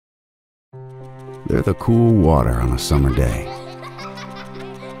They're the cool water on a summer day.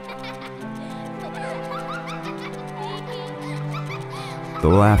 The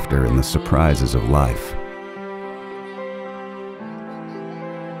laughter and the surprises of life.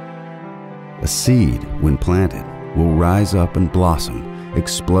 A seed, when planted, will rise up and blossom,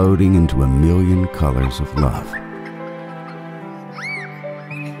 exploding into a million colors of love.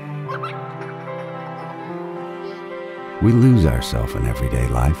 We lose ourselves in everyday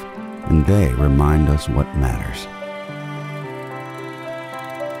life, and they remind us what matters.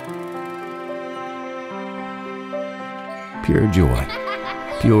 Pure joy,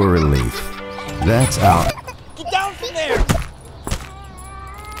 pure relief. That's how. Get down from there! That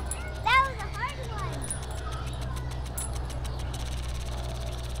was a hard one.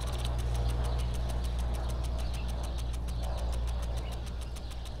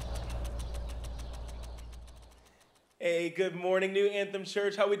 Hey, good morning, New Anthem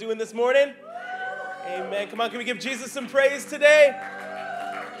Church. How we doing this morning? Amen. Come on, can we give Jesus some praise today?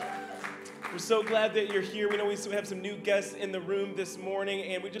 We're so glad that you're here. We know we have some new guests in the room this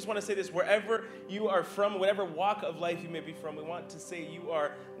morning, and we just want to say this, wherever you are from, whatever walk of life you may be from, we want to say you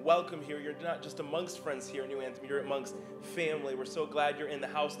are welcome here. You're not just amongst friends here at New Anthem, you're amongst family. We're so glad you're in the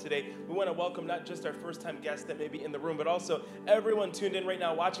house today. We want to welcome not just our first-time guests that may be in the room, but also everyone tuned in right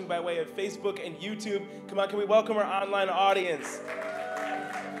now, watching by way of Facebook and YouTube. Come on, can we welcome our online audience?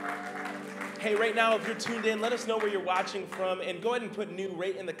 Hey, right now, if you're tuned in, let us know where you're watching from, and go ahead and put new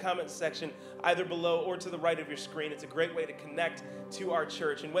right in the comments section, either below or to the right of your screen. It's a great way to connect to our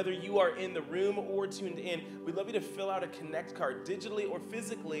church. And whether you are in the room or tuned in, we'd love you to fill out a Connect card, digitally or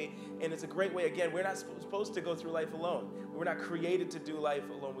physically, and it's a great way. Again, we're not supposed to go through life alone. We're not created to do life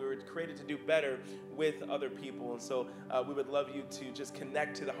alone. We were created to do better with other people, and so we would love you to just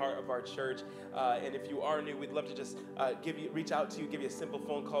connect to the heart of our church. And if you are new, we'd love to just reach out to you, give you a simple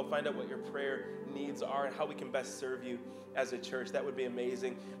phone call, find out what your prayer needs are and how we can best serve you as a church. That would be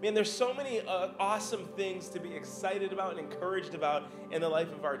amazing. Man, there's so many awesome things to be excited about and encouraged about in the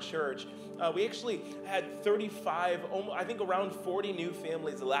life of our church. We actually had 35, I think around 40 new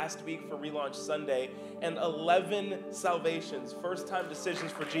families last week for Relaunch Sunday, and 11 salvations, first-time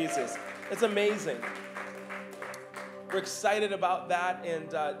decisions for Jesus. It's amazing. We're excited about that,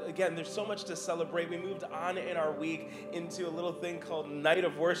 and again, there's so much to celebrate. We moved on in our week into a little thing called Night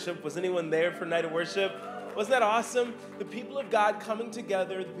of Worship. Was anyone there for Night of Worship? Wasn't that awesome? The people of God coming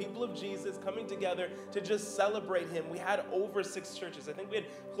together, the people of Jesus coming together to just celebrate him. We had over 6 churches. I think we had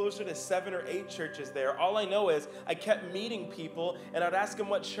closer to 7 or 8 churches there. All I know is I kept meeting people, and I'd ask them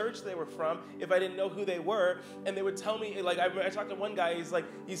what church they were from if I didn't know who they were, and they would tell me, like, I talked to one guy,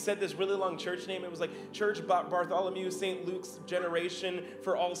 he said this really long church name. It was like Church Bartholomew St. Luke's Generation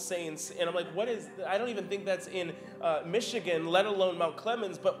for All Saints, and I'm like, what is, I don't even think that's in Michigan, let alone Mount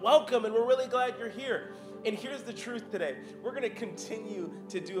Clemens, but welcome, and we're really glad you're here. And here's the truth today. We're going to continue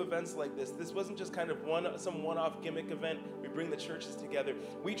to do events like this. This wasn't just kind of some one-off gimmick event. We bring the churches together.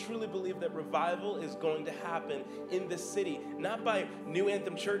 We truly believe that revival is going to happen in this city, not by New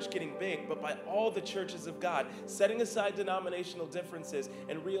Anthem Church getting big, but by all the churches of God, setting aside denominational differences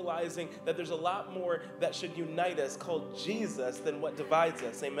and realizing that there's a lot more that should unite us called Jesus than what divides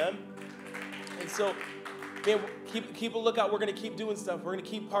us. Amen? And so, man, keep a lookout. We're going to keep doing stuff. We're going to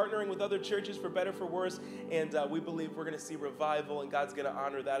keep partnering with other churches for better, for worse, and we believe we're going to see revival, and God's going to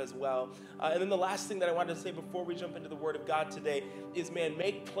honor that as well. And then the last thing that I wanted to say before we jump into the Word of God today is, man,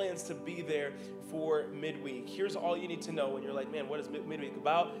 make plans to be there for midweek. Here's all you need to know when you're like, man, what is midweek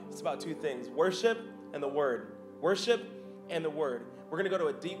about? It's about 2 things, worship and the Word. Worship and the Word. We're going to go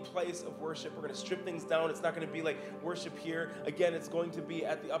to a deep place of worship. We're going to strip things down. It's not going to be like worship here. Again, it's going to be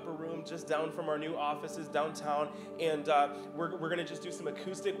at the upper room, just down from our new offices downtown. And we're going to just do some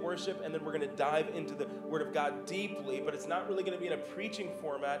acoustic worship, and then we're going to dive into the Word of God deeply. But it's not really going to be in a preaching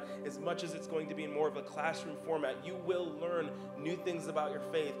format as much as it's going to be in more of a classroom format. You will learn new things about your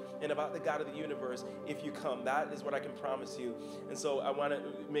faith and about the God of the universe if you come. That is what I can promise you. And so I want to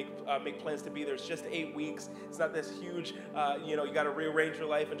make plans to be there. It's just 8 weeks. It's not this huge, you got to rearrange your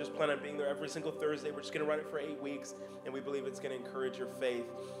life and just plan on being there every single Thursday. We're just going to run it for 8 weeks, and we believe it's going to encourage your faith.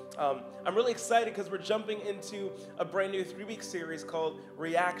 I'm really excited because we're jumping into a brand new 3-week series called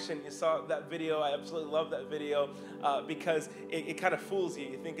Reaction. You saw that video. I absolutely love that video because it kind of fools you.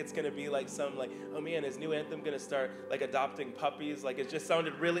 You think it's going to be like oh man, is New Anthem going to start like adopting puppies? Like it just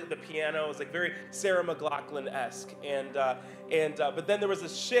sounded really, the piano was like very Sarah McLachlan-esque. But then there was a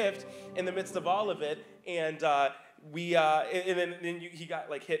shift in the midst of all of it, and he got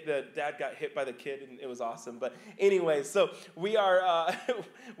like hit. The dad got hit by the kid, and it was awesome. But anyway, so we are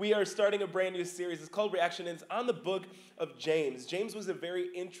we are starting a brand new series. It's called Reaction, and it's on the book of James. James was a very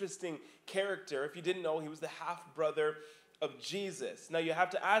interesting character. If you didn't know, he was the half brother of Jesus. Now you have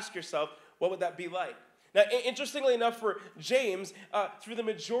to ask yourself, what would that be like? Now, interestingly enough, for James, through the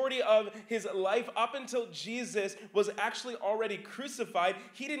majority of his life, up until Jesus was actually already crucified,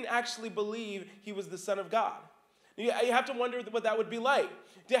 he didn't actually believe he was the Son of God. You have to wonder what that would be like,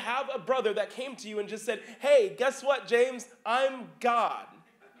 to have a brother that came to you and just said, hey, guess what, James? I'm God.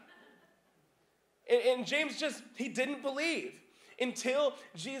 And James he didn't believe. Until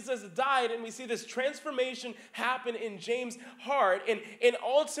Jesus died, and we see this transformation happen in James' heart, and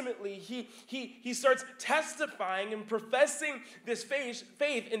ultimately he starts testifying and professing this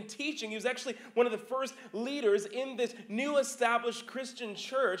faith and teaching. He was actually one of the first leaders in this new established Christian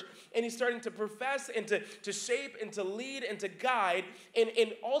church, and he's starting to profess and to shape and to lead and to guide,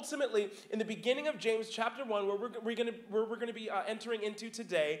 and ultimately in the beginning of James chapter 1, where we're going to be entering into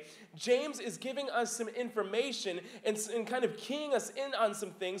today, James is giving us some information and kind of keying us in on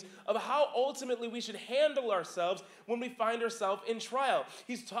some things of how ultimately we should handle ourselves when we find ourselves in trial.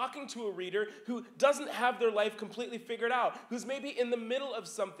 He's talking to a reader who doesn't have their life completely figured out, who's maybe in the middle of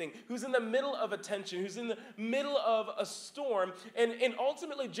something, who's in the middle of a tension, who's in the middle of a storm, and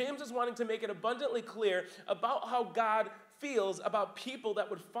ultimately James is wanting to make it abundantly clear about how God feels about people that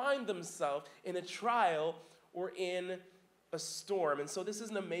would find themselves in a trial or in a storm. And so this is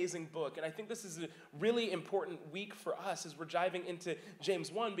an amazing book, and I think this is a really important week for us as we're diving into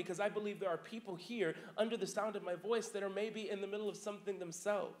James 1, because I believe there are people here under the sound of my voice that are maybe in the middle of something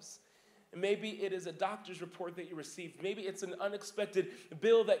themselves. Maybe it is a doctor's report that you received. Maybe it's an unexpected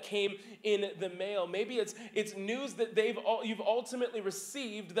bill that came in the mail. Maybe it's news that you've ultimately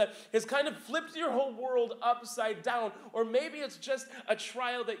received that has kind of flipped your whole world upside down. Or maybe it's just a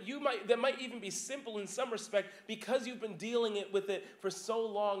trial that might even be simple in some respect because you've been dealing with it for so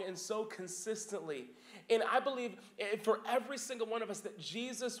long and so consistently. And I believe for every single one of us that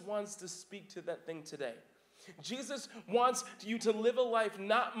Jesus wants to speak to that thing today. Jesus wants you to live a life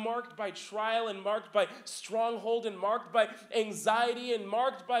not marked by trial and marked by stronghold and marked by anxiety and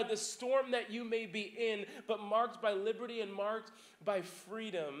marked by the storm that you may be in, but marked by liberty and marked by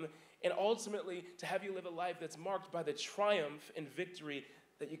freedom, and ultimately to have you live a life that's marked by the triumph and victory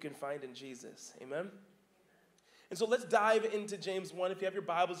that you can find in Jesus. Amen? And so let's dive into James 1. If you have your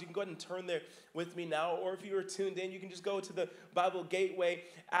Bibles, you can go ahead and turn there with me now. Or if you are tuned in, you can just go to the Bible Gateway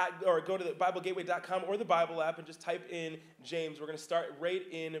or go to the BibleGateway.com or the Bible app and just type in James. We're going to start right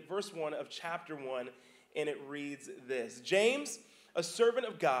in verse 1 of chapter 1, and it reads this. James, a servant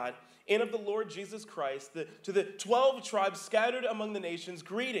of God and of the Lord Jesus Christ, to the 12 tribes scattered among the nations,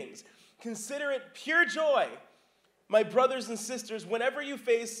 greetings. Consider it pure joy, my brothers and sisters, whenever you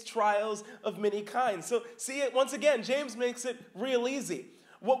face trials of many kinds. So see it once again, James makes it real easy.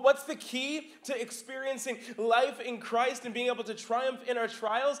 What's the key to experiencing life in Christ and being able to triumph in our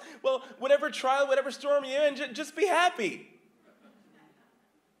trials? Well, whatever trial, whatever storm you're in, just be happy.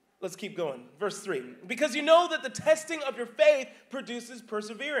 Let's keep going. Verse 3. Because you know that the testing of your faith produces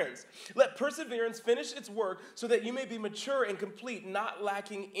perseverance. Let perseverance finish its work so that you may be mature and complete, not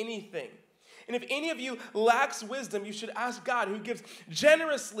lacking anything. And if any of you lacks wisdom, you should ask God, who gives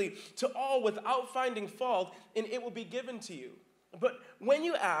generously to all without finding fault, and it will be given to you. But when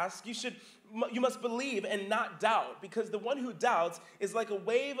you ask, you must believe and not doubt, because the one who doubts is like a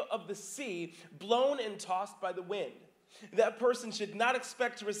wave of the sea blown and tossed by the wind. That person should not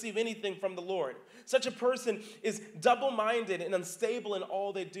expect to receive anything from the Lord. Such a person is double-minded and unstable in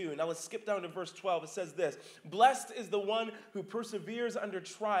all they do. Now let's skip down to verse 12. It says this, blessed is the one who perseveres under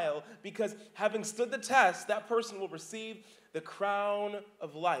trial, because having stood the test, that person will receive the crown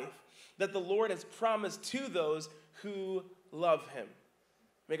of life that the Lord has promised to those who love him.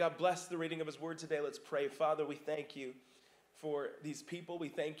 May God bless the reading of his word today. Let's pray. Father, we thank you for these people. We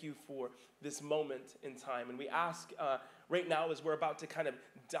thank you for this moment in time. And we ask right now, as we're about to kind of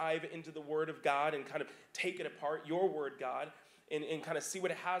dive into the word of God and kind of take it apart, your word, God, and kind of see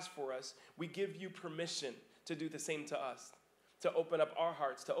what it has for us, we give you permission to do the same to us, to open up our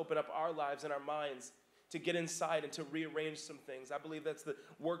hearts, to open up our lives and our minds, to get inside and to rearrange some things. I believe that's the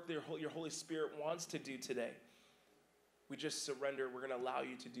work that your Holy Spirit wants to do today. We just surrender. We're going to allow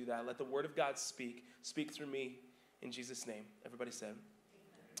you to do that. Let the word of God speak through me. In Jesus' name, everybody said,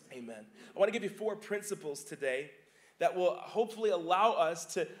 amen. I want to give you 4 principles today that will hopefully allow us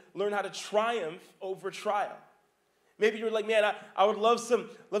to learn how to triumph over trial. Maybe you're like, man, I would love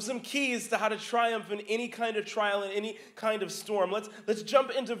some keys to how to triumph in any kind of trial, in any kind of storm. Let's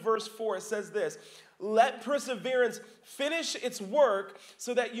jump into verse 4. It says this: let perseverance finish its work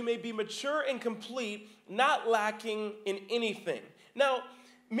so that you may be mature and complete, not lacking in anything. Now,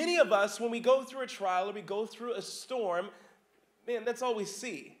 many of us, when we go through a trial or we go through a storm, man, that's all we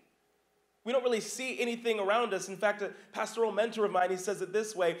see. We don't really see anything around us. In fact, a pastoral mentor of mine, he says it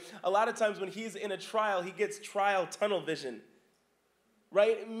this way: a lot of times when he's in a trial, he gets trial tunnel vision.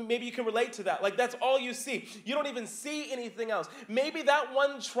 Right? Maybe you can relate to that. Like, that's all you see. You don't even see anything else. Maybe that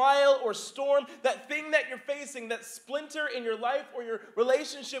one trial or storm, that thing that you're facing, that splinter in your life or your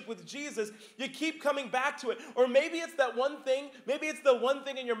relationship with Jesus, you keep coming back to it. Or maybe it's that one thing, maybe it's the one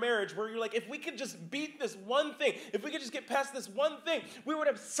thing in your marriage where you're like, if we could just beat this one thing, if we could just get past this one thing, we would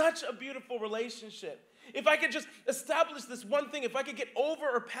have such a beautiful relationship. If I could just establish this one thing, if I could get over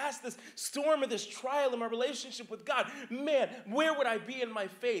or past this storm or this trial in my relationship with God, man, where would I be in my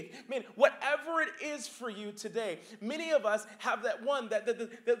faith? Man, whatever it is for you today, many of us have that one, that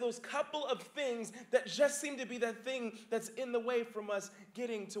those couple of things that just seem to be that thing that's in the way from us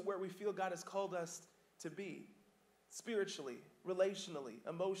getting to where we feel God has called us to be, spiritually, relationally,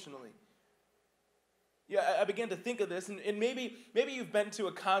 emotionally. Yeah, I began to think of this, and maybe you've been to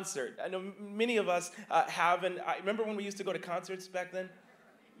a concert. I know many of us have, and I remember when we used to go to concerts back then?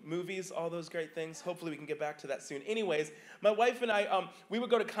 Movies, all those great things. Hopefully we can get back to that soon. Anyways, my wife and I, we would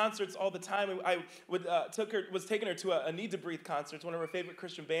go to concerts all the time. I was taking her to a Need to Breathe concert. It's one of our favorite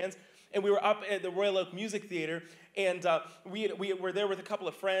Christian bands. And we were up at the Royal Oak Music Theater, and we were there with a couple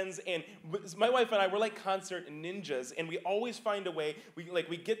of friends, and my wife and I were like concert ninjas, and we always find a way,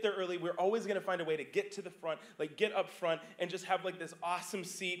 we get there early, we're always going to find a way to get to the front, like get up front, and just have like this awesome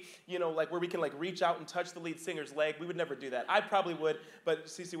seat, you know, like where we can like reach out and touch the lead singer's leg. We would never do that. I probably would, but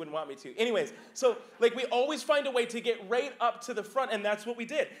Cece wouldn't want me to. Anyways, so like we always find a way to get right up to the front, and that's what we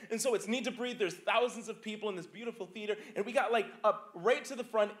did. And so it's Need to Breathe. There's thousands of people in this beautiful theater, and we got like up right to the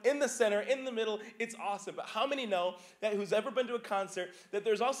front, in the center, in the middle. It's awesome. But how many know that who's ever been to a concert that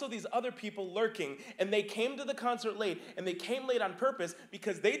there's also these other people lurking, and they came to the concert late, and they came late on purpose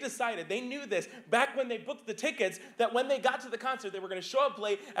because they decided, they knew this back when they booked the tickets, that when they got to the concert, they were going to show up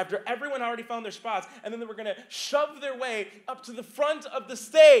late after everyone already found their spots, and then they were going to shove their way up to the front of the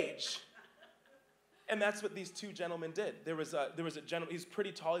stage. And that's what these two gentlemen did. There was a gentleman, he's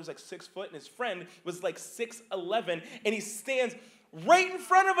pretty tall, he was like 6 foot, and his friend was like 6'11", and he stands right in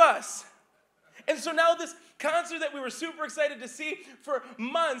front of us. And so now this concert that we were super excited to see for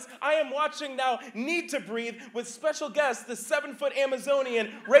months, I am watching now Need to Breathe with special guest, the 7-foot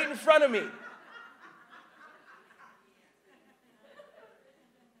Amazonian, right in front of me.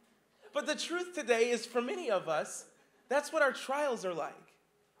 But the truth today is, for many of us, that's what our trials are like.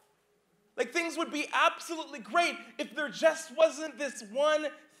 Like, things would be absolutely great if there just wasn't this one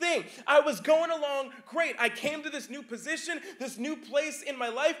thing. I was going along great. I came to this new position, this new place in my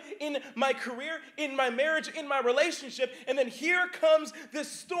life, in my career, in my marriage, in my relationship, and then here comes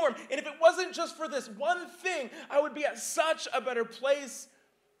this storm. And if it wasn't just for this one thing, I would be at such a better place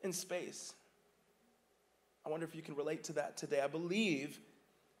in space. I wonder if you can relate to that today. I believe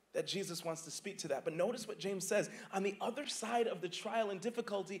that Jesus wants to speak to that. But notice what James says. On the other side of the trial and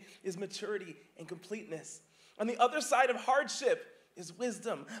difficulty is maturity and completeness. On the other side of hardship is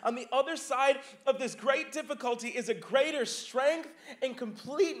wisdom. On the other side of this great difficulty is a greater strength and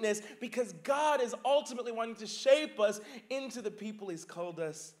completeness, because God is ultimately wanting to shape us into the people he's called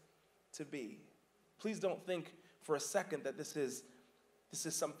us to be. Please don't think for a second that this is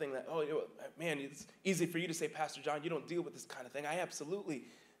something that, oh, man, it's easy for you to say, Pastor John, you don't deal with this kind of thing. I absolutely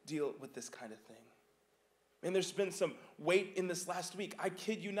deal with this kind of thing. And there's been some weight in this last week. I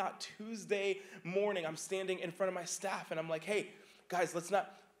kid you not, Tuesday morning, I'm standing in front of my staff, and I'm like, hey, guys, let's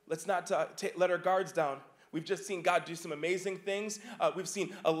not let our guards down. We've just seen God do some amazing things. We've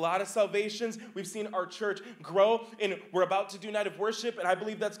seen a lot of salvations. We've seen our church grow, and we're about to do Night of Worship, and I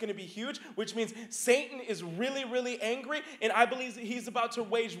believe that's going to be huge, which means Satan is really, really angry, and I believe that he's about to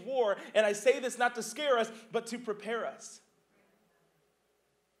wage war. And I say this not to scare us, but to prepare us.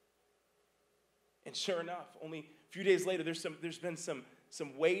 And sure enough, only a few days later, there's been some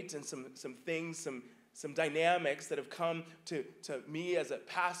weight and some things, some dynamics that have come to me as a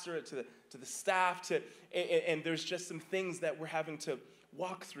pastor, to the staff, and there's just some things that we're having to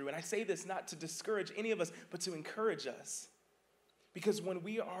walk through. And I say this not to discourage any of us, but to encourage us. Because when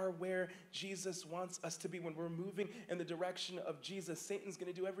we are where Jesus wants us to be, when we're moving in the direction of Jesus, Satan's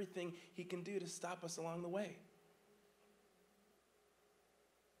going to do everything he can do to stop us along the way.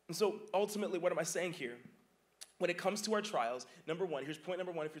 And so ultimately, what am I saying here? when it comes to our trials, number one, here's point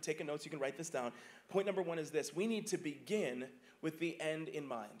number one. If you're taking notes, you can write this down. Point number one is this. We need to begin with the end in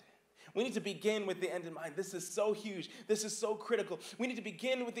mind. We need to begin with the end in mind. This is so huge. This is so critical. We need to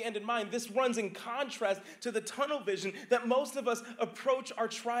begin with the end in mind. This runs in contrast to the tunnel vision that most of us approach our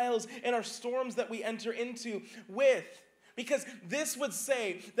trials and our storms that we enter into with. Because this would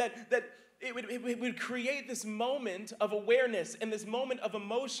say that it would create this moment of awareness and this moment of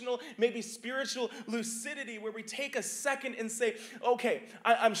emotional, maybe spiritual lucidity where we take a second and say, okay,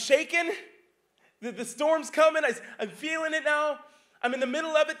 I'm shaken. The storm's coming. I'm feeling it now. I'm in the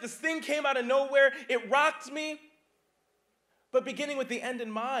middle of it. This thing came out of nowhere. It rocked me. But beginning with the end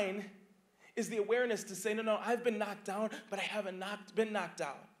in mind is the awareness to say, no, I've been knocked down, but I haven't been knocked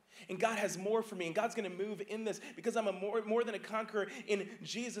out. And God has more for me, and God's going to move in this because I'm more than a conqueror in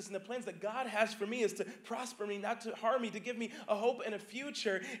Jesus. And the plans that God has for me is to prosper me, not to harm me, to give me a hope and a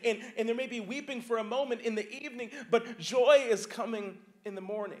future. And there may be weeping for a moment in the evening, but joy is coming in the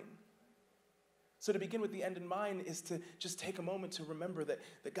morning. So to begin with the end in mind is to just take a moment to remember that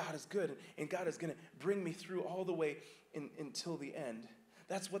God is good, and God is going to bring me through all the way until the end.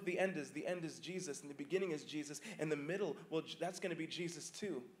 That's what the end is. The end is Jesus, and the beginning is Jesus, and the middle, well, that's going to be Jesus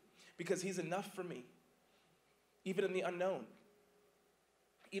too. Because he's enough for me, even in the unknown,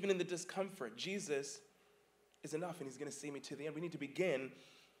 even in the discomfort. Jesus is enough, and he's going to see me to the end. We need to begin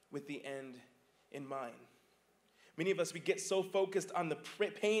with the end in mind. Many of us, we get so focused on the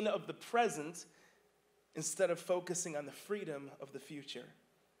pain of the present instead of focusing on the freedom of the future.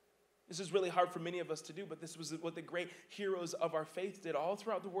 This is really hard for many of us to do, but this was what the great heroes of our faith did all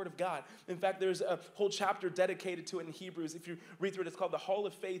throughout the Word of God. In fact, there's a whole chapter dedicated to it in Hebrews. If you read through it, it's called the Hall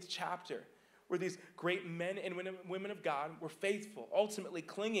of Faith chapter, where these great men and women of God were faithful, ultimately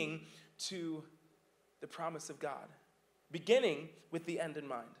clinging to the promise of God, beginning with the end in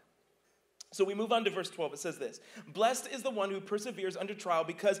mind. So we move on to verse 12. It says this: "Blessed is the one who perseveres under trial,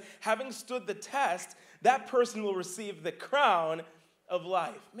 because having stood the test, that person will receive the crown of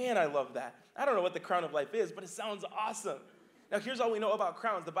life." Man, I love that. I don't know what the crown of life is, but it sounds awesome. Now, here's all we know about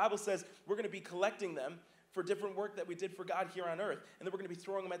crowns. The Bible says we're going to be collecting them for different work that we did for God here on earth, and then we're going to be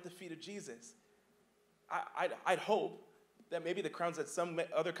throwing them at the feet of Jesus. I'd hope that maybe the crowns had some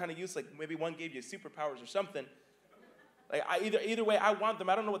other kind of use, like maybe one gave you superpowers or something. Like either way, I want them.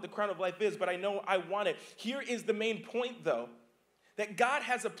 I don't know what the crown of life is, but I know I want it. Here is the main point, though. That God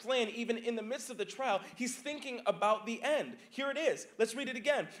has a plan even in the midst of the trial. He's thinking about the end. Here it is. Let's read it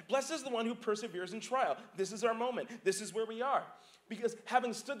again. "Blessed is the one who perseveres in trial." This is our moment. This is where we are. Because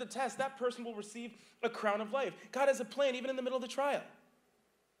having stood the test, that person will receive a crown of life. God has a plan even in the middle of the trial.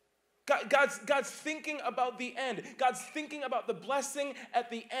 God's thinking about the end. God's thinking about the blessing at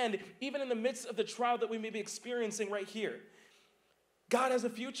the end, even in the midst of the trial that we may be experiencing right here. God has a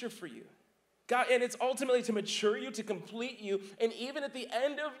future for you. God, and it's ultimately to mature you, to complete you, and even at the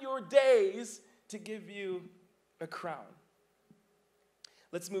end of your days, to give you a crown.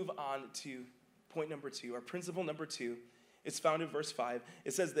 Let's move on to point number 2. Our principle number 2 is found in verse 5.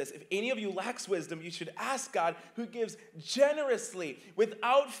 It says this: "If any of you lacks wisdom, you should ask God, who gives generously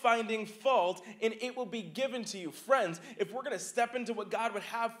without finding fault, and it will be given to you." Friends, if we're going to step into what God would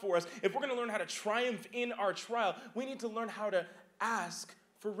have for us, if we're going to learn how to triumph in our trial, we need to learn how to ask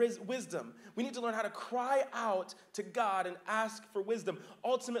for wisdom. We need to learn how to cry out to God and ask for wisdom.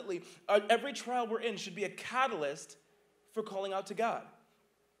 Ultimately, every trial we're in should be a catalyst for calling out to God.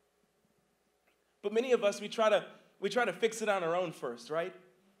 But many of us, we try to fix it on our own first, right?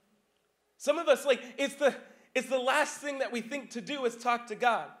 Some of us, like, it's the last thing that we think to do is talk to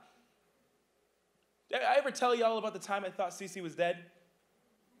God. Did I ever tell y'all about the time I thought Cece was dead?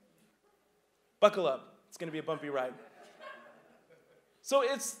 Buckle up. It's going to be a bumpy ride. So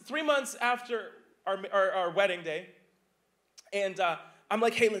it's 3 months after our wedding day, and I'm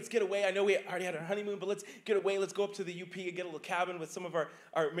like, hey, let's get away. I know we already had our honeymoon, but let's get away. Let's go up to the UP and get a little cabin with some of our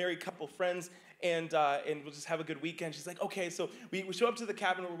married couple friends, and we'll just have a good weekend. She's like, okay. So we show up to the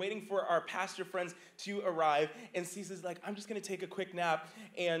cabin. We're waiting for our pastor friends to arrive, and Cece's like, I'm just going to take a quick nap,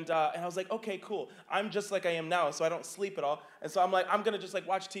 and I was like, okay, cool. I'm just like I am now, so I don't sleep at all, and so I'm like, I'm going to just like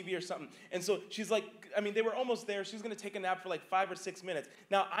watch TV or something. And so she's like, I mean, they were almost there. She was going to take a nap for like 5 or 6 minutes.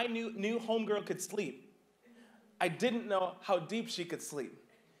 Now, I knew homegirl could sleep. I didn't know how deep she could sleep.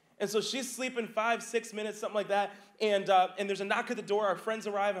 And so she's sleeping 5, 6 minutes, something like that, and there's a knock at the door. Our friends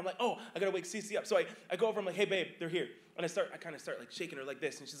arrive. I'm like, oh, I got to wake Cece up. So I go over. I'm like, hey, babe, they're here. And I kind of start like shaking her like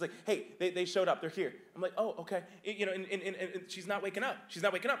this. And she's like, hey, they showed up. They're here. I'm like, oh, okay. And she's not waking up. She's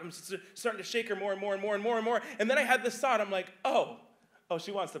not waking up. I'm starting to shake her more and more and more and more and more. And then I had this thought. I'm like, oh,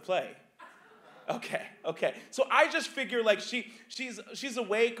 she wants to play. Okay. So I just figure like she's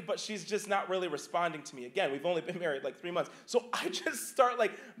awake, but she's just not really responding to me. Again, we've only been married like 3 months. So I just start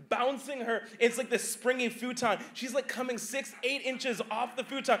like bouncing her. It's like this springy futon. She's like coming 6, 8 inches off the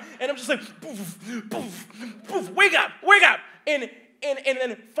futon. And I'm just like, poof, poof, poof, wake up. And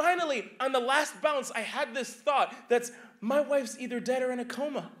then finally, on the last bounce, I had this thought that's, my wife's either dead or in a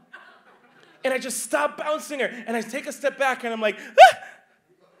coma. And I just stop bouncing her, and I take a step back, and I'm like, ah!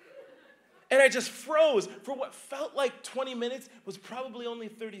 And I just froze for what felt like 20 minutes, was probably only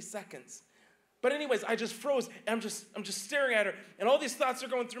 30 seconds. But anyways, I just froze, and I'm just staring at her, and all these thoughts are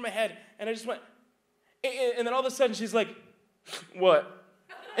going through my head, and I just went, and then all of a sudden she's like, what?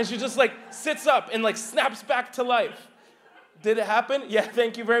 And she just like sits up and like snaps back to life. Did it happen? Yeah,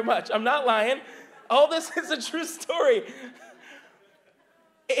 thank you very much. I'm not lying. All this is a true story.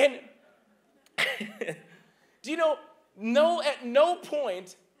 And do you know, at no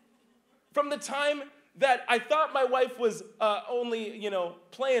point from the time that I thought my wife was only,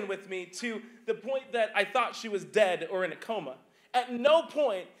 playing with me to the point that I thought she was dead or in a coma, at no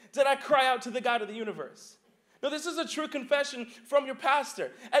point did I cry out to the God of the universe. No, this is a true confession from your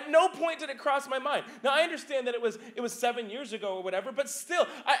pastor. At no point did it cross my mind. Now, I understand that it was 7 years ago or whatever, but still,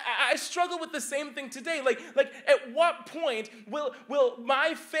 I struggle with the same thing today. Like at what point will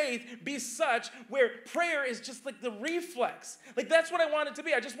my faith be such where prayer is just like the reflex? Like, that's what I want it to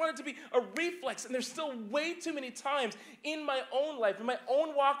be. I just want it to be a reflex, and there's still way too many times in my own life, in my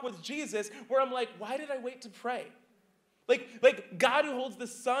own walk with Jesus, where I'm like, why did I wait to pray? Like God who holds the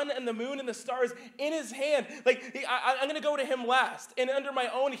sun and the moon and the stars in his hand. Like, I'm going to go to him last. And under my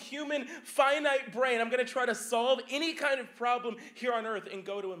own human, finite brain, I'm going to try to solve any kind of problem here on earth and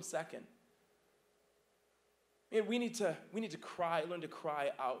go to him second. Man, we need to learn to cry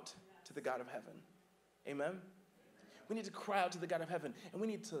out to the God of heaven. Amen? We need to cry out to the God of heaven. And we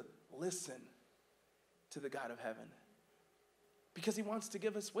need to listen to the God of heaven. Because he wants to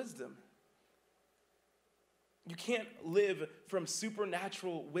give us wisdom. You can't live from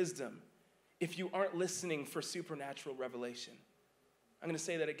supernatural wisdom if you aren't listening for supernatural revelation. I'm going to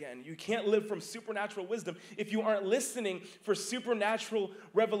say that again. You can't live from supernatural wisdom if you aren't listening for supernatural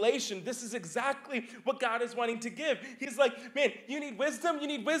revelation. This is exactly what God is wanting to give. He's like, man, you need wisdom? You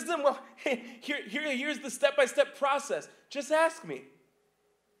need wisdom? Well, here's the step-by-step process. Just ask me.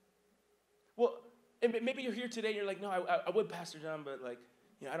 Well, and maybe you're here today and you're like, no, I would, Pastor John, but like,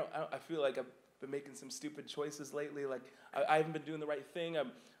 I feel like I've been making some stupid choices lately. Like, I haven't been doing the right thing.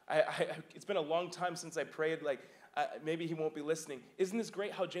 It's been a long time since I prayed. Like, maybe he won't be listening. Isn't this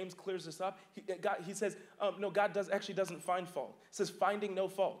great how James clears this up? He says, no, God doesn't find fault. It says finding no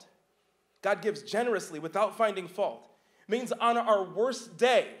fault. God gives generously without finding fault. It means on our worst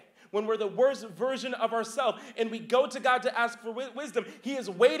day, when we're the worst version of ourselves, and we go to God to ask for wisdom, he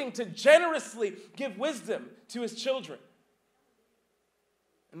is waiting to generously give wisdom to his children.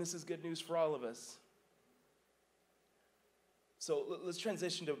 And this is good news for all of us. So let's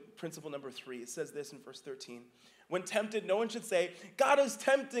transition to principle number 3. It says this in verse 13. When tempted, no one should say, God is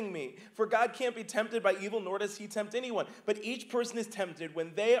tempting me. For God can't be tempted by evil, nor does he tempt anyone. But each person is tempted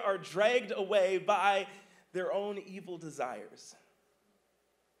when they are dragged away by their own evil desires.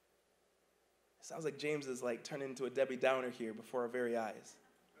 It sounds like James is like turning into a Debbie Downer here before our very eyes.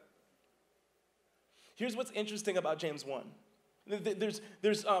 Here's what's interesting about James 1.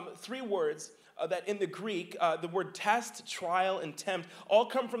 There's 3 words that in the Greek, the word test, trial, and tempt all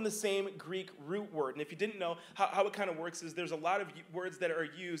come from the same Greek root word. And if you didn't know, how it kind of works is there's a lot of words that are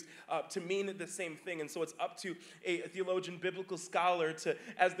used to mean the same thing. And so it's up to a theologian, biblical scholar to,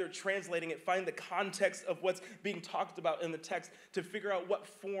 as they're translating it, find the context of what's being talked about in the text to figure out what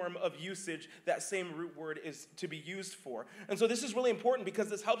form of usage that same root word is to be used for. And so this is really important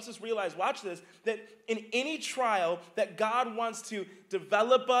because this helps us realize, watch this, that in any trial that God wants to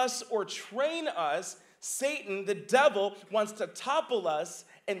develop us or train us, Satan, the devil, wants to topple us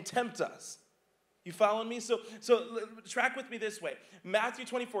and tempt us. You following me? So track with me this way. Matthew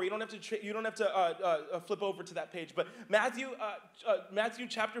 24. You don't have to flip over to that page. But Matthew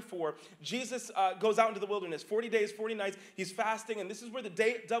chapter 4. Jesus goes out into the wilderness. 40 days, 40 nights. He's fasting, and this is where the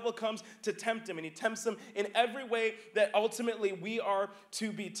devil comes to tempt him, and he tempts him in every way that ultimately we are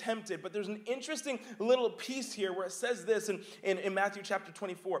to be tempted. But there's an interesting little piece here where it says this in Matthew chapter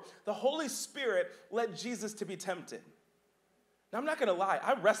 24. The Holy Spirit led Jesus to be tempted. Now, I'm not going to lie.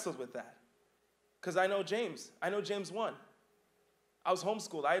 I wrestled with that. Because I know James 1. I was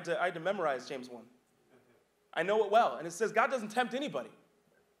homeschooled. I had to memorize James 1. I know it well. And it says God doesn't tempt anybody.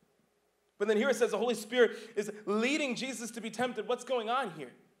 But then here it says the Holy Spirit is leading Jesus to be tempted. What's going on here?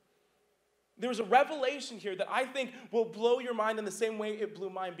 there's a revelation here that I think will blow your mind in the same way it blew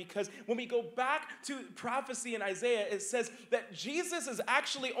mine, because when we go back to prophecy in Isaiah, it says that Jesus is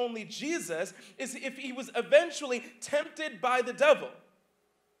actually only Jesus is if he was eventually tempted by the devil.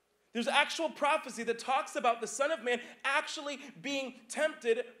 There's actual prophecy that talks about the Son of Man actually being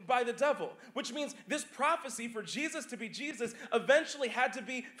tempted by the devil, which means this prophecy for Jesus to be Jesus eventually had to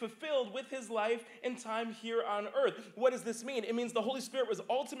be fulfilled with his life and time here on earth. What does this mean? It means the Holy Spirit was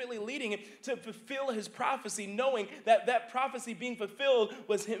ultimately leading him to fulfill his prophecy, knowing that that prophecy being fulfilled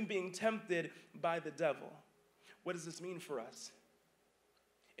was him being tempted by the devil. What does this mean for us?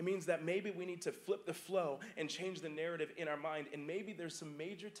 It means that maybe we need to flip the flow and change the narrative in our mind. And maybe there's some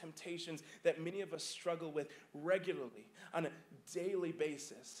major temptations that many of us struggle with regularly on a daily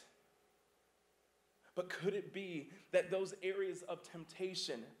basis. But could it be that those areas of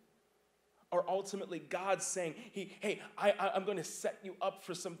temptation are ultimately God saying, hey, I'm going to set you up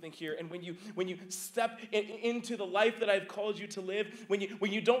for something here. And when you step into the life that I've called you to live, when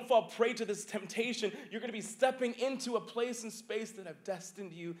you don't fall prey to this temptation, you're going to be stepping into a place and space that I've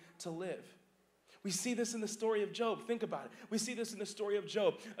destined you to live. We see this in the story of Job. Think about it. We see this in the story of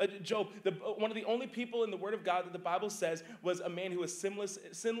Job. One of the only people in the Word of God that the Bible says was a man who was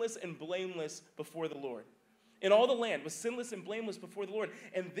sinless and blameless before the Lord. In all the land, was sinless and blameless before the Lord.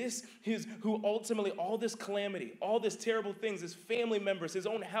 And this is who ultimately, all this calamity, all this terrible things, his family members, his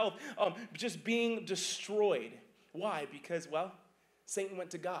own health, just being destroyed. Why? Because, well, Satan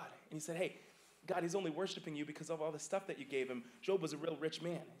went to God and he said, hey, God, he's only worshiping you because of all the stuff that you gave him. Job was a real rich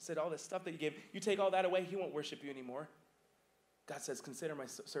man. He said, all this stuff that you gave, you take all that away, he won't worship you anymore. God says, consider my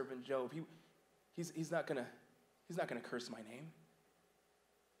servant Job. He's not gonna curse my name.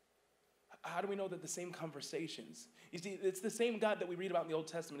 How do we know that the same conversations? You see, it's the same God that we read about in the Old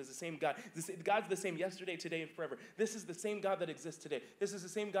Testament is the same God. God's the same yesterday, today, and forever. This is the same God that exists today. This is the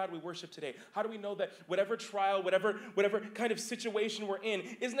same God we worship today. How do we know that whatever trial, whatever kind of situation we're in,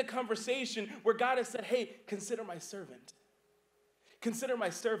 isn't a conversation where God has said, hey, consider my servant. Consider my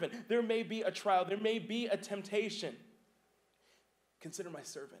servant. There may be a trial. There may be a temptation. Consider my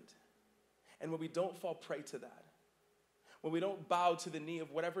servant. And when we don't fall prey to that, when we don't bow to the knee of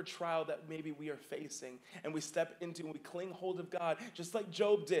whatever trial that maybe we are facing, and we step into and we cling hold of God, just like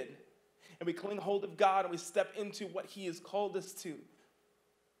Job did, and we cling hold of God and we step into what he has called us to.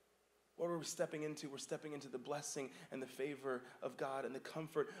 What are we stepping into? We're stepping into the blessing and the favor of God and the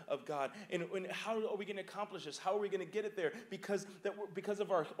comfort of God. And how are we going to accomplish this? How are we going to get it there? Because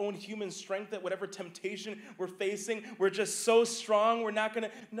of our own human strength, that whatever temptation we're facing, we're just so strong, we're not going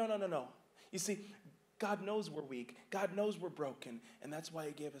to, no. You see, God knows we're weak. God knows we're broken. And that's why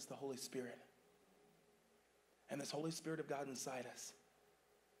he gave us the Holy Spirit. And this Holy Spirit of God inside us,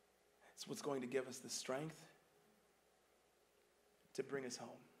 it's what's going to give us the strength to bring us home.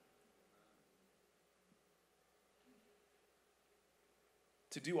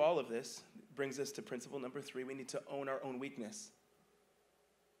 To do all of this brings us to principle number 3. We need to own our own weakness.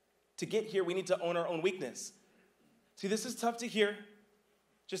 To get here, we need to own our own weakness. See, this is tough to hear.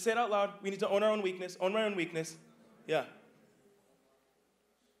 Just say it out loud. We need to own our own weakness. Own my own weakness. Yeah.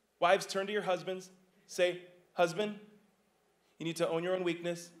 Wives, turn to your husbands. Say, husband, you need to own your own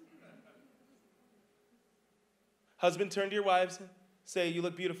weakness. Husband, turn to your wives. Say, you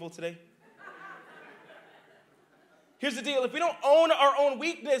look beautiful today. Here's the deal. If we don't own our own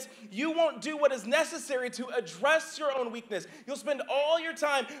weakness, you won't do what is necessary to address your own weakness. You'll spend all your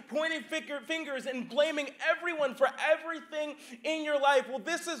time pointing fingers and blaming everyone for everything in your life. Well,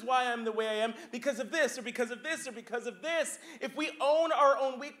 this is why I'm the way I am, because of this, or because of this, or because of this. If we own our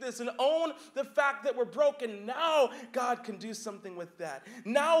own weakness and own the fact that we're broken, now God can do something with that.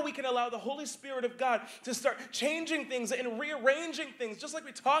 Now we can allow the Holy Spirit of God to start changing things and rearranging things, just like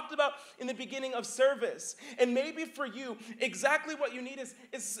we talked about in the beginning of service. And maybe for you, exactly what you need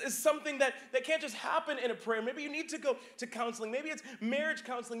is something that can't just happen in a prayer. Maybe you need to go to counseling. Maybe it's marriage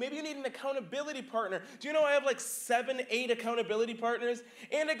counseling. Maybe you need an accountability partner. Do you know I have like 7, 8 accountability partners?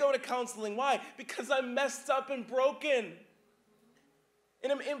 And I go to counseling. Why? Because I'm messed up and broken.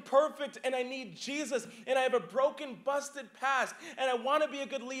 And I'm imperfect, and I need Jesus, and I have a broken, busted past, and I want to be a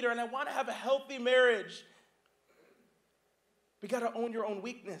good leader, and I want to have a healthy marriage. We got to own your own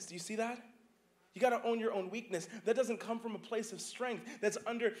weakness. Do you see that? You got to own your own weakness. That doesn't come from a place of strength. That's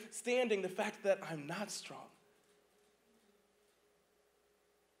understanding the fact that I'm not strong.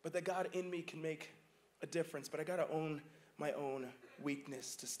 But that God in me can make a difference. But I got to own my own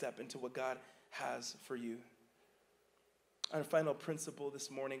weakness to step into what God has for you. Our final principle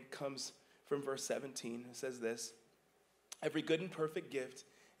this morning comes from verse 17. It says this: every good and perfect gift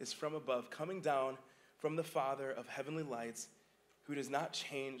is from above, coming down from the Father of heavenly lights, who does not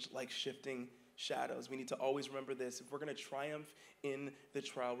change like shifting shadows. We need to always remember this. If we're going to triumph in the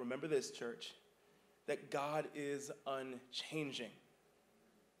trial, remember this, church, that God is unchanging.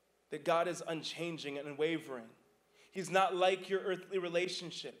 That God is unchanging and unwavering. He's not like your earthly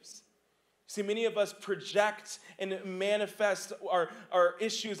relationships. See, many of us project and manifest our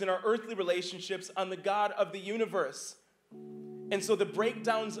issues in our earthly relationships on the God of the universe. And so the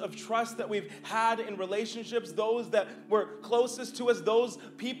breakdowns of trust that we've had in relationships, those that were closest to us, those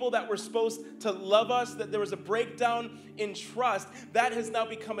people that were supposed to love us, that there was a breakdown in trust, that has now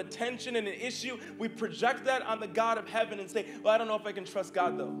become a tension and an issue. We project that on the God of heaven and say, well, I don't know if I can trust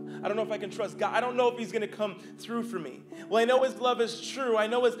God though. I don't know if I can trust God. I don't know if he's going to come through for me. Well, I know his love is true. I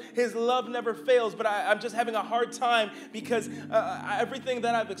know his love never fails, but I'm just having a hard time because everything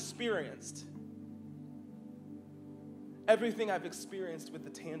that I've experienced, everything I've experienced with the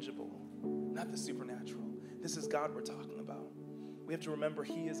tangible, not the supernatural. This is God we're talking about. We have to remember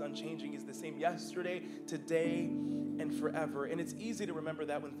he is unchanging. He's the same yesterday, today, and forever. And it's easy to remember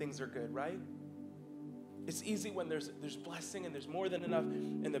that when things are good, right? It's easy when there's blessing and there's more than enough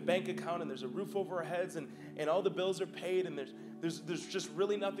in the bank account and there's a roof over our heads and all the bills are paid and there's just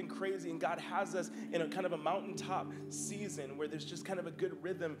really nothing crazy, and God has us in a kind of a mountaintop season where there's just kind of a good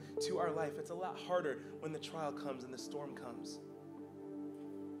rhythm to our life. It's a lot harder when the trial comes and the storm comes.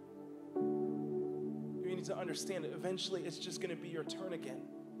 You need to understand that eventually it's just going to be your turn again.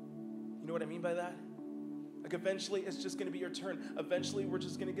 You know what I mean by that? Like eventually it's just going to be your turn. Eventually we're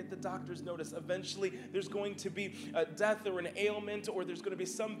just going to get the doctor's notice. Eventually there's going to be a death or an ailment, or there's going to be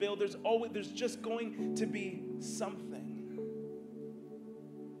some bill. There's just going to be something.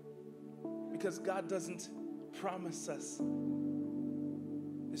 Because God doesn't promise us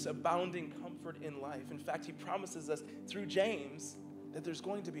this abounding comfort in life. In fact, he promises us through James that there's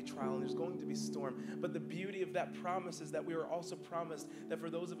going to be trial and there's going to be storm. But the beauty of that promise is that we are also promised that for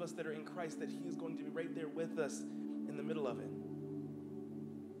those of us that are in Christ, that he is going to be right there with us in the middle of it.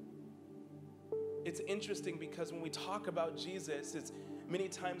 It's interesting because when we talk about Jesus, it's many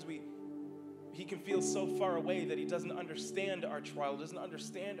times he can feel so far away that he doesn't understand our trial, doesn't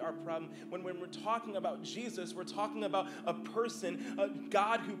understand our problem. When we're talking about Jesus, we're talking about a person, a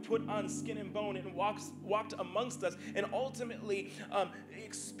God who put on skin and bone and walked amongst us and ultimately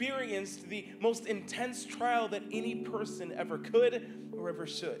experienced the most intense trial that any person ever could or ever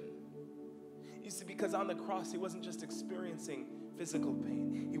should. You see, because on the cross, he wasn't just experiencing physical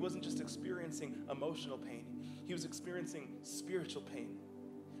pain. He wasn't just experiencing emotional pain. He was experiencing spiritual pain.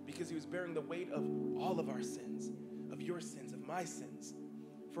 Because he was bearing the weight of all of our sins, of your sins, of my sins,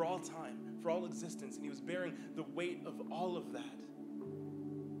 for all time, for all existence. And he was bearing the weight of all of that.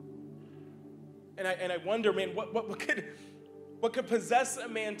 And I wonder, man, what could possess a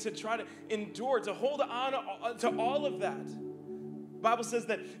man to try to endure, to hold on to all of that? The Bible says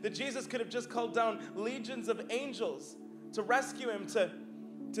that Jesus could have just called down legions of angels to rescue him,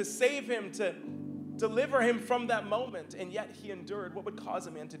 to save him, to deliver him from that moment, and yet he endured. What would cause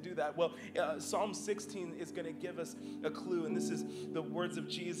a man to do that? Well, Psalm 16 is going to give us a clue, and this is the words of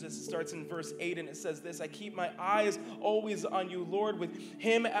Jesus. It starts in verse 8, and it says this: I keep my eyes always on you, Lord. With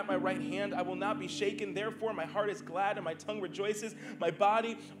him at my right hand, I will not be shaken. Therefore, my heart is glad, and my tongue rejoices. My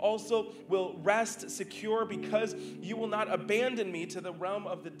body also will rest secure, because you will not abandon me to the realm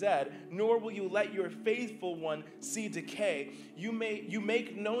of the dead, nor will you let your faithful one see decay. You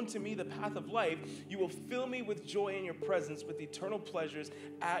make known to me the path of life. You will fill me with joy in your presence, with eternal pleasures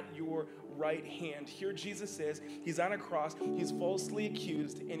at your right hand. Here Jesus is. He's on a cross. He's falsely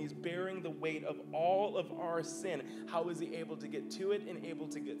accused, and he's bearing the weight of all of our sin. How is he able to get to it and able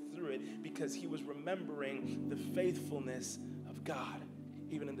to get through it? Because he was remembering the faithfulness of God,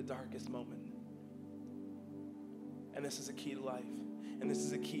 even in the darkest moment. And this is a key to life. And this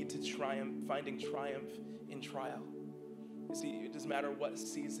is a key to triumph, finding triumph in trial. You see, it doesn't matter what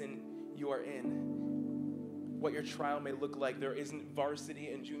season you are in, what your trial may look like. There isn't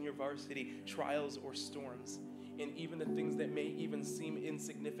varsity and junior varsity trials or storms. And even the things that may even seem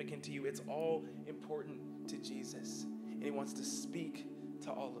insignificant to you, it's all important to Jesus. And he wants to speak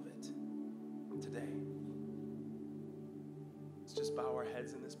to all of it today. Let's just bow our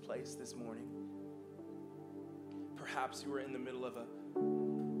heads in this place this morning. Perhaps you are in the middle of a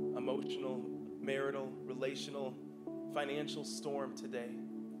emotional, marital, relational, financial storm today.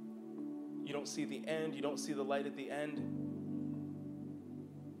 You don't see the end. You don't see the light at the end.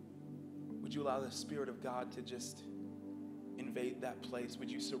 Would you allow the Spirit of God to just invade that place? Would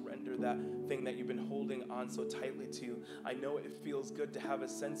you surrender that thing that you've been holding on so tightly to? I know it feels good to have a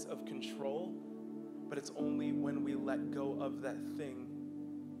sense of control, but it's only when we let go of that thing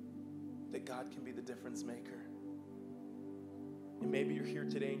that God can be the difference maker. And maybe you're here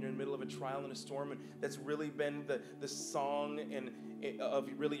today and you're in the middle of a trial and a storm, and that's really been the song of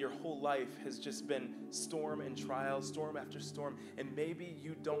really your whole life has just been storm and trial, storm after storm. And maybe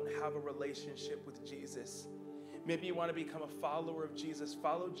you don't have a relationship with Jesus. Maybe you want to become a follower of Jesus.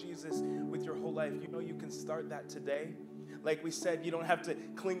 Follow Jesus with your whole life. You know you can start that today. Like we said, you don't have to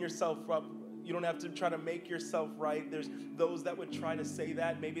clean yourself up. You don't have to try to make yourself right. There's those that would try to say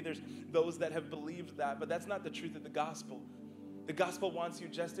that. Maybe there's those that have believed that, but that's not the truth of the gospel. The gospel wants you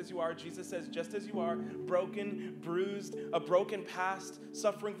just as you are. Jesus says, just as you are, broken, bruised, a broken past,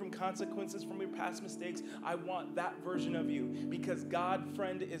 suffering from consequences from your past mistakes. I want that version of you, because God,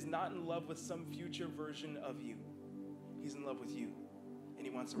 friend, is not in love with some future version of you. He's in love with you, and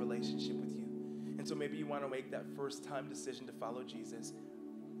he wants a relationship with you. And so maybe you want to make that first time decision to follow Jesus.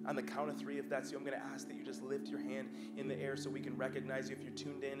 On the count of 3, if that's you, I'm going to ask that you just lift your hand in the air so we can recognize you. If you're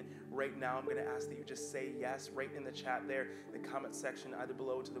tuned in right now, I'm going to ask that you just say yes right in the chat there, the comment section, either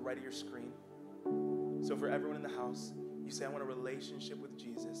below or to the right of your screen. So for everyone in the house, you say, I want a relationship with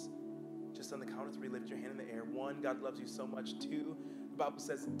Jesus. Just on the count of 3, lift your hand in the air. 1, God loves you so much. 2, the Bible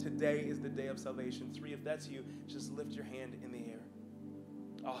says today is the day of salvation. 3, if that's you, just lift your hand in the air.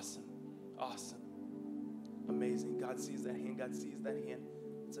 Awesome. Awesome. Amazing. God sees that hand. God sees that hand.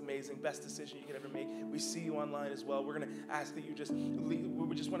 It's amazing. Best decision you could ever make. We see you online as well. We're going to ask that you just leave.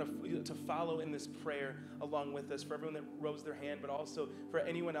 We just want to follow in this prayer along with us. For everyone that rose their hand, but also for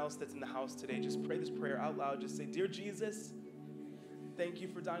anyone else that's in the house today, just pray this prayer out loud. Just say, Dear Jesus, thank you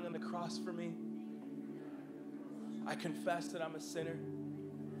for dying on the cross for me. I confess that I'm a sinner.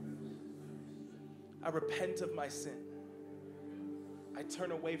 I repent of my sin. I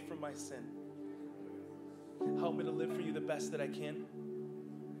turn away from my sin. Help me to live for you the best that I can.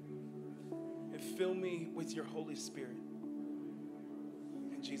 And fill me with your Holy Spirit.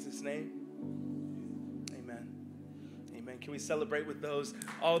 In Jesus' name, amen. Amen. Can we celebrate with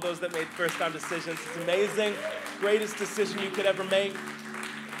all those that made first-time decisions? It's amazing. Greatest decision you could ever make.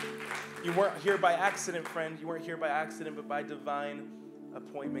 You weren't here by accident, friend. You weren't here by accident, but by divine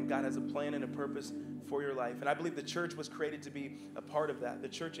appointment. God has a plan and a purpose for your life. And I believe the church was created to be a part of that. The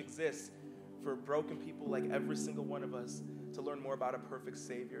church exists for broken people like every single one of us to learn more about a perfect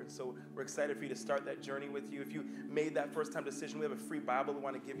Savior. And so we're excited for you to start that journey with you. If you made that first-time decision, we have a free Bible we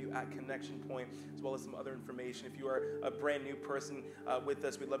want to give you at Connection Point, as well as some other information. If you are a brand new person with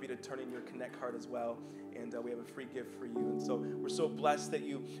us, we'd love you to turn in your Connect card as well. And we have a free gift for you. And so we're so blessed that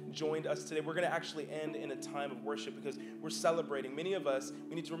you joined us today. We're going to actually end in a time of worship because we're celebrating. Many of us,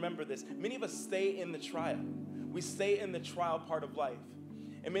 we need to remember this, many of us stay in the trial. We stay in the trial part of life.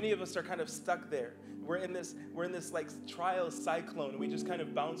 And many of us are kind of stuck there. We're in this like trial cyclone. We just kind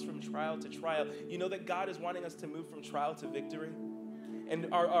of bounce from trial to trial. You know that God is wanting us to move from trial to victory, and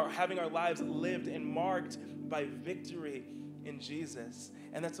are having our lives lived and marked by victory in Jesus.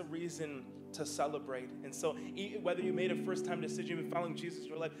 And that's a reason to celebrate. And so whether you made a first-time decision, you've been following Jesus in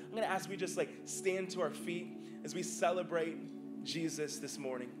your life, I'm going to ask we just stand to our feet as we celebrate Jesus this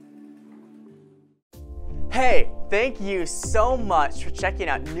morning. Hey, thank you so much for checking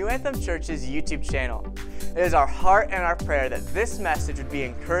out New Anthem Church's YouTube channel. It is our heart and our prayer that this message would be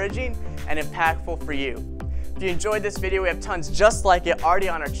encouraging and impactful for you. If you enjoyed this video, we have tons just like it already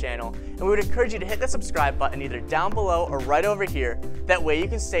on our channel, and we would encourage you to hit the subscribe button either down below or right over here. That way you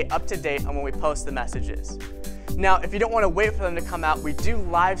can stay up to date on when we post the messages. Now, if you don't want to wait for them to come out, we do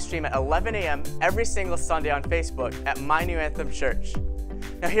live stream at 11 a.m. every single Sunday on Facebook at My New Anthem Church.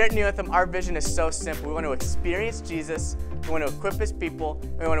 Now here at New Anthem, our vision is so simple. We want to experience Jesus, we want to equip His people,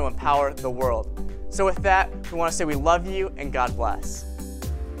 and we want to empower the world. So with that, we want to say we love you and God bless.